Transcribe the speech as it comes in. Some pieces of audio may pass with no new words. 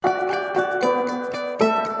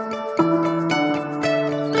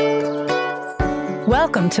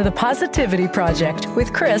Welcome to the Positivity Project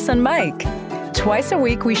with Chris and Mike. Twice a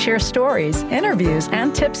week, we share stories, interviews,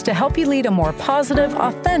 and tips to help you lead a more positive,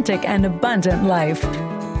 authentic, and abundant life.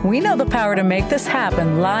 We know the power to make this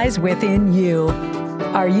happen lies within you.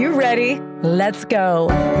 Are you ready? Let's go.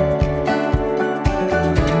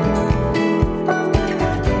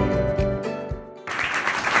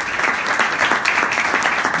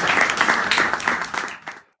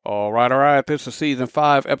 All right. This is season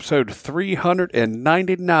 5, episode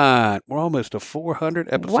 399. We're almost to 400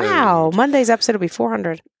 episodes. Wow. Monday's episode will be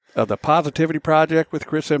 400. Of the Positivity Project with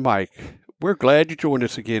Chris and Mike. We're glad you joined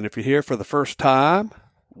us again. If you're here for the first time,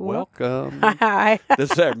 welcome. Hi.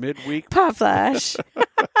 This is our midweek PODFLASH.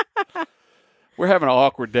 We're having an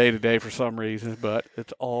awkward day today for some reason, but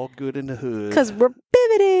it's all good in the hood. Because we're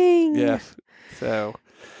pivoting. Yes. So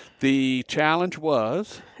the challenge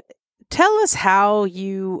was... Tell us how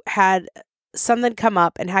you had something come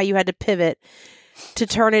up and how you had to pivot to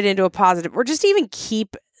turn it into a positive, or just even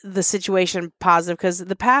keep the situation positive. Because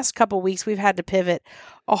the past couple of weeks we've had to pivot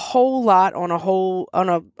a whole lot on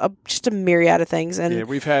just a myriad of things. And yeah,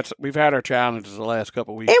 we've had our challenges the last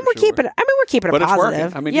couple of weeks, and we're keeping it. We're keeping it but positive.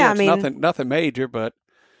 It's working. It's nothing major, but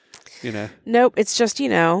nope. It's just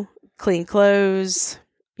clean clothes,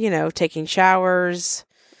 taking showers.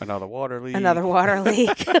 Another water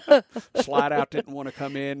leak. Slide out didn't want to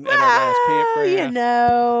come in at our last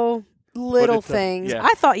campground. Little things. Yeah.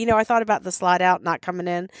 I thought about the slide out not coming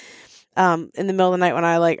in the middle of the night when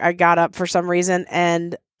I got up for some reason,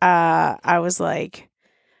 and I was like,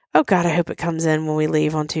 oh God, I hope it comes in when we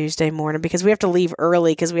leave on Tuesday morning, because we have to leave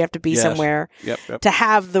early because we have to be somewhere to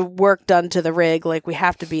have the work done to the rig. Like, we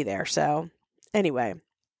have to be there. So anyway.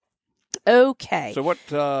 Okay. So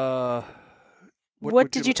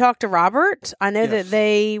what did you talk to Robert? I know that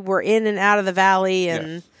they were in and out of the valley,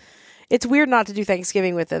 and it's weird not to do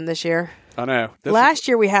Thanksgiving with them this year. I know. Last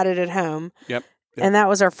year we had it at home. Yep. And that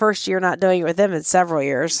was our first year not doing it with them in several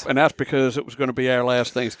years. And that's because it was going to be our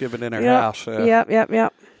last Thanksgiving in our house. So.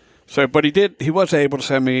 Yep. So, but he was able to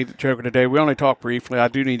send me the joke today. We only talked briefly. I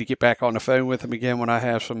do need to get back on the phone with him again when I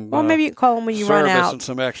have some. Well, maybe you can call him when you run out. And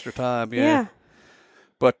some extra time. Yeah.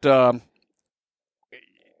 But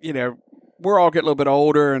we're all getting a little bit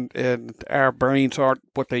older, and our brains aren't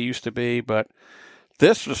what they used to be. But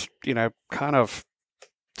this was, kind of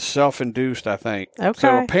self-induced, I think. Okay.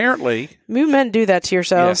 So apparently... You men do that to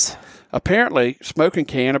yourselves. Yeah, apparently, smoking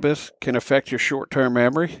cannabis can affect your short-term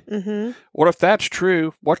memory. Mm-hmm. What if that's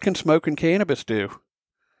true? What can smoking cannabis do?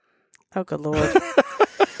 Oh, good Lord.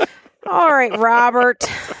 All right, Robert.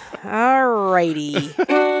 All righty.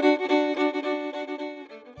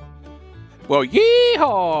 Well,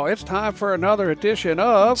 yeehaw! It's time for another edition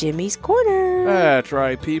of... Jimmy's Corner. That's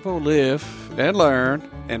right, people. Live and learn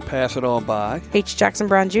and pass it on by... H. Jackson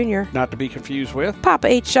Brown Jr. Not to be confused with... Papa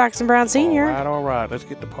H. Jackson Brown Sr. All right. Let's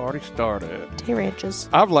get the party started. T Ranches.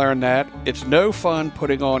 I've learned that it's no fun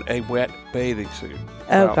putting on a wet bathing suit.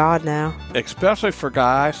 Oh, God, no. Especially for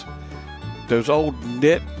guys. Those old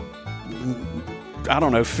knit...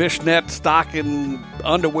 fishnet stocking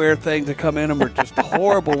underwear things that come in them are just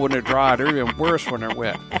horrible when they're dry. They're even worse when they're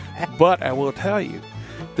wet. But I will tell you,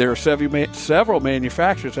 there are several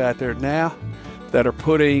manufacturers out there now that are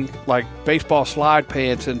putting like baseball slide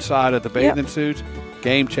pants inside of the bathing suits.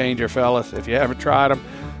 Game changer, fellas. If you haven't tried them,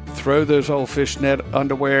 throw those old fishnet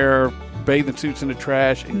underwear bathing suits in the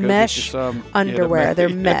trash and go get you some underwear. They're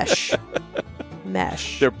mesh.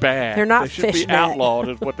 They're bad. They're not fishnet. They should be outlawed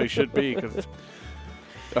is what they should be.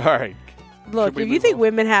 All right. Look, if you think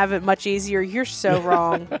women have it much easier, you're so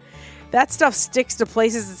wrong. That stuff sticks to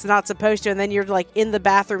places it's not supposed to, and then you're like in the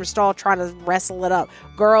bathroom stall trying to wrestle it up.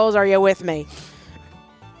 Girls, are you with me?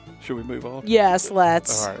 Should we move on? Yes,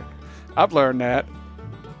 let's. All right. I've learned that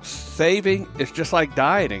saving is just like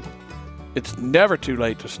dieting. It's never too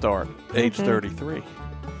late to start, age 33.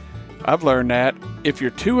 I've learned that if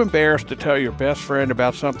you're too embarrassed to tell your best friend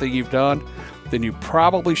about something you've done, then you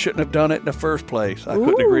probably shouldn't have done it in the first place. I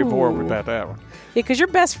couldn't agree more about that one. Yeah, because your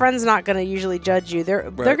best friend's not going to usually judge you. They're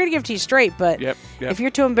going to give it to you straight, but if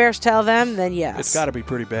you're too embarrassed to tell them, then yes. It's got to be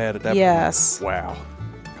pretty bad at that point. Yes. Wow.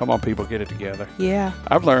 Come on, people, get it together. Yeah.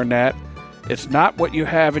 I've learned that it's not what you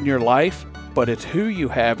have in your life, but it's who you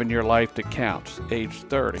have in your life that counts, age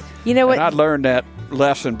 30. You know what? And I learned that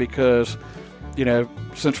lesson because,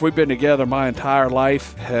 since we've been together, my entire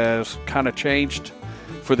life has kind of changed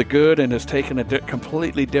for the good and has taken a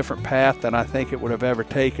completely different path than I think it would have ever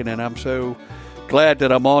taken, and I'm so glad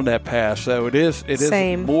that I'm on that path. So it is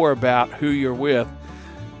more about who you're with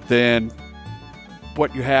than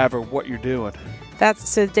what you have or what you're doing.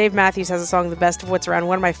 So Dave Matthews has a song, "The Best of What's Around,"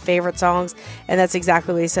 one of my favorite songs, and that's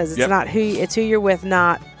exactly what he says. It's not it's who you're with,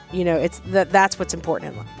 not, it's that's what's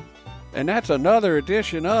important in life. And that's another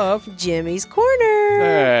edition of Jimmy's Corner.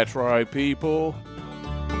 That's right, people.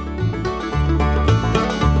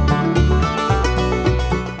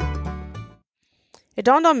 It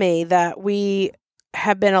dawned on me that we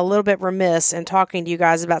have been a little bit remiss in talking to you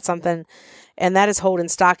guys about something, and that is Holden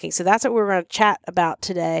stocking. So that's what we're going to chat about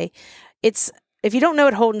today. If you don't know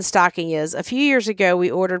what Holden stocking is, a few years ago we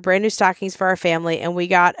ordered brand new stockings for our family, and we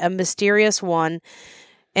got a mysterious one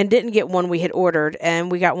and didn't get one we had ordered, and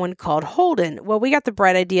we got one called Holden. Well, we got the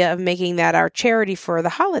bright idea of making that our charity for the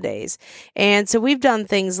holidays. And so we've done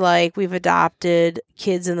things like we've adopted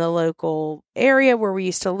kids in the local area where we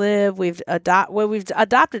used to live. We've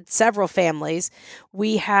adopted several families.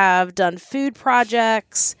 We have done food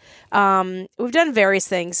projects. We've done various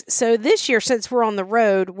things. So this year, since we're on the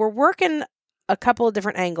road, we're working a couple of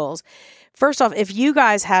different angles. First off, if you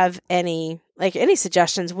guys have any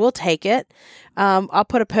suggestions, we'll take it. I'll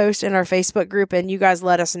put a post in our Facebook group, and you guys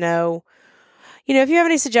let us know. If you have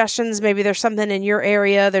any suggestions, maybe there's something in your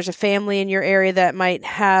area, there's a family in your area that might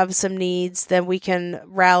have some needs, then we can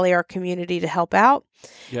rally our community to help out.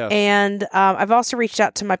 Yes. And I've also reached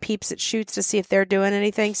out to my peeps at Shoots to see if they're doing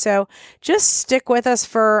anything. So just stick with us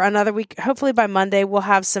for another week. Hopefully by Monday, we'll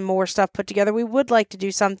have some more stuff put together. We would like to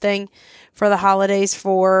do something for the holidays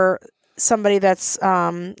for somebody that's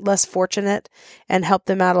less fortunate and help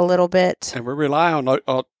them out a little bit. And we rely on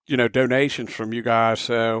donations from you guys.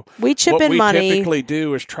 So we chip in money. What we typically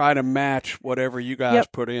do is try to match whatever you guys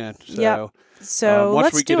put in. So once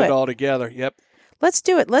once we get it all together, let's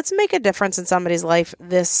do it. Let's make a difference in somebody's life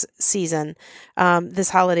this season, this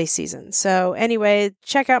holiday season. So anyway,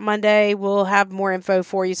 check out Monday. We'll have more info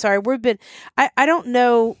for you. Sorry, I don't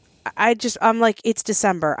know. I'm like, it's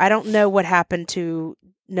December. I don't know what happened to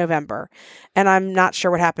November, and I'm not sure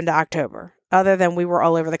what happened to October, other than we were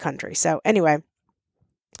all over the country. So anyway,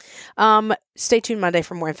 stay tuned Monday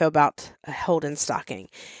for more info about Holden stocking.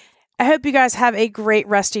 I hope you guys have a great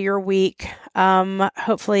rest of your week.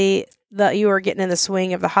 Hopefully you are getting in the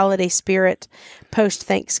swing of the holiday spirit post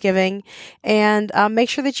Thanksgiving, and make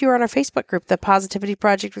sure that you are on our Facebook group, The Positivity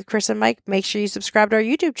Project with Chris and Mike. Make sure you subscribe to our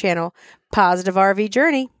YouTube channel, Positive RV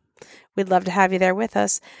Journey. We'd love to have you there with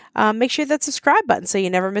us. Make sure that subscribe button so you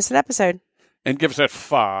never miss an episode. And give us that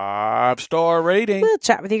 5-star rating. We'll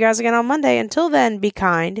chat with you guys again on Monday. Until then, be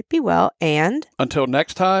kind, be well, and... Until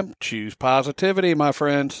next time, choose positivity, my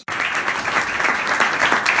friends.